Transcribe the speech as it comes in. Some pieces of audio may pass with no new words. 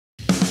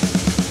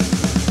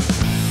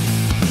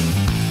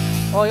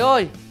Oi,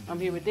 oi, I'm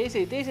here with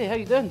Daisy. Daisy, how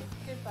you doing?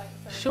 Good,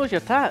 thanks. Show Us Yer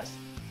Tats.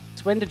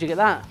 So when did you get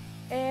that?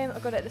 I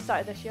got it at the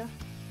start of this year.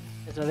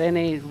 Is there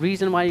any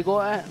reason why you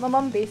got it? My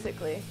mum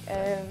basically.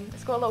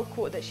 It's got a little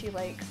coat that she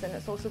likes, and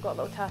it's also got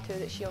a little tattoo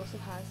that she also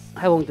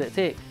has. How long did it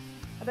take?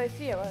 About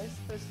 3 hours.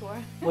 It was sore.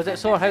 Was it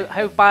sore?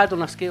 How bad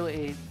on a scale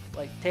of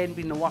like 10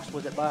 being the worst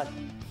was it bad?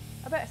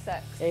 About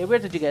 6. Where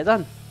did you get it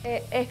done?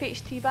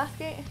 FHT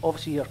Bathgate.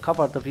 Obviously you're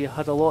covered. Have you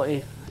had a lot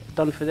of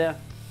done for there?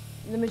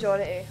 The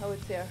majority, I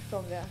would say, are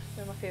from there.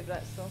 They're my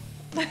favourites, so.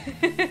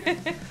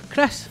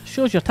 Chris,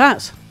 Show Us Yer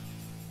Tats.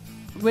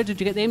 Where did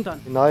you get them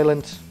done? In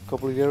Ireland, a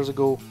couple of years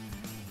ago.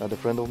 A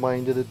friend of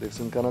mine did it. It's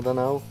in Canada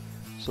now.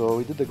 So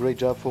he did a great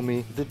job for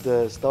me. He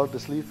did start the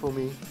sleeve for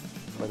me,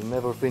 but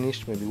never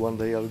finished. Maybe one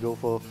day I'll go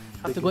for.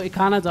 Have to go to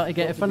Canada to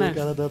get it finished.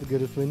 Canada to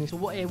get it finished. So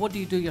what do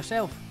you do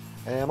yourself?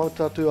 I'm a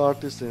tattoo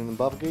artist in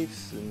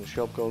Bathgate, in a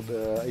shop called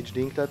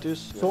HD Ink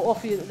Tattoos. So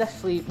off you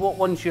this sleeve, what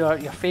one's your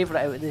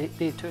favourite out of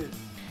the two?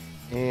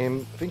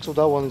 I think so.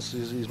 That one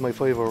is my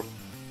favourite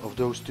of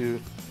those two,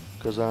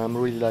 because I'm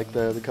really like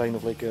the kind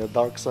of like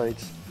dark side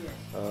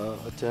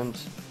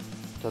attempt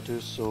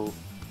tattoos. So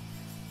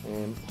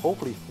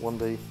hopefully one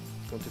day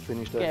going to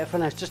finish that. Get it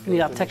finished. Just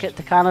need a ticket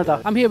to Canada.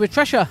 Yeah. I'm here with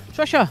Trisha.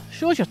 Trisha,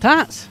 Show Us Yer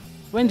Tats.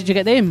 When did you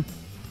get them?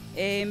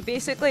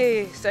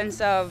 Basically,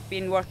 since I've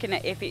been working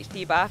at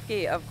FHT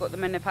Bathgate, I've got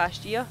them in the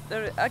past year.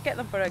 I get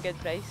them for a good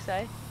price,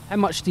 aye. How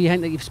much do you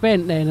think that you've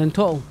spent then in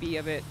total? Be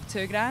about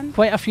 £2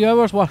 Quite a few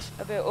hours worth.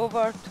 About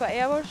over 20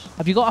 hours.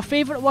 Have you got a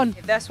favourite one?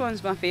 This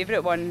one's my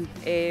favourite one.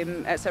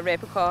 It's a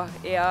replica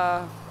of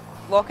a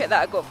locket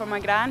that I got from my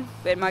gran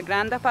when my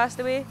granda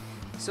passed away.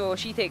 So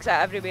she takes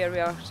that everywhere with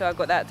her. So I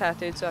got that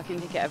tattooed so I can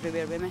take it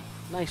everywhere with me.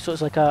 Nice, so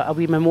it's like a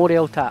wee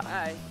memorial tat.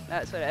 Aye,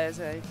 that's what it is,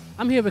 aye.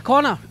 I'm here with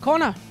Connor.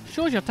 Connor,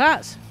 Show Us Yer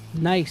Tats.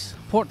 Nice,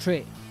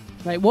 portrait.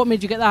 Right, what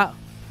made you get that?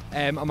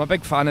 I'm a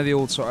big fan of the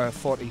old sort of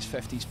 40s,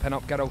 50s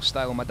pin-up girl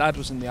style. My dad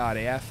was in the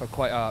RAF for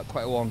quite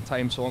a long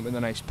time, so I went with a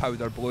nice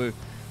powder blue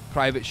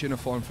private's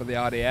uniform for the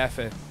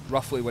RAF,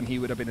 roughly when he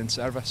would have been in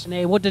service.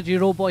 And what did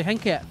your old boy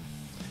think of it?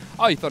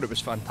 Oh, he thought it was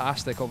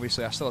fantastic.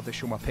 Obviously, I still had to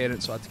show my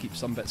parents, so I had to keep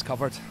some bits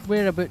covered.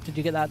 Whereabout did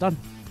you get that done?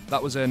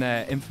 That was in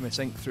Infamous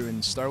Ink through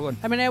in Stirling.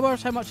 How many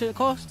hours? How much did it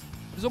cost?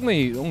 It was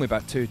only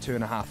about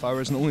 2.5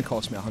 hours, and it only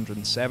cost me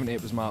 170.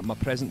 It was my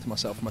present to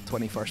myself for my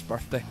 21st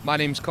birthday. My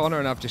name's Connor,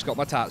 and I've just got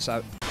my tats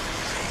out.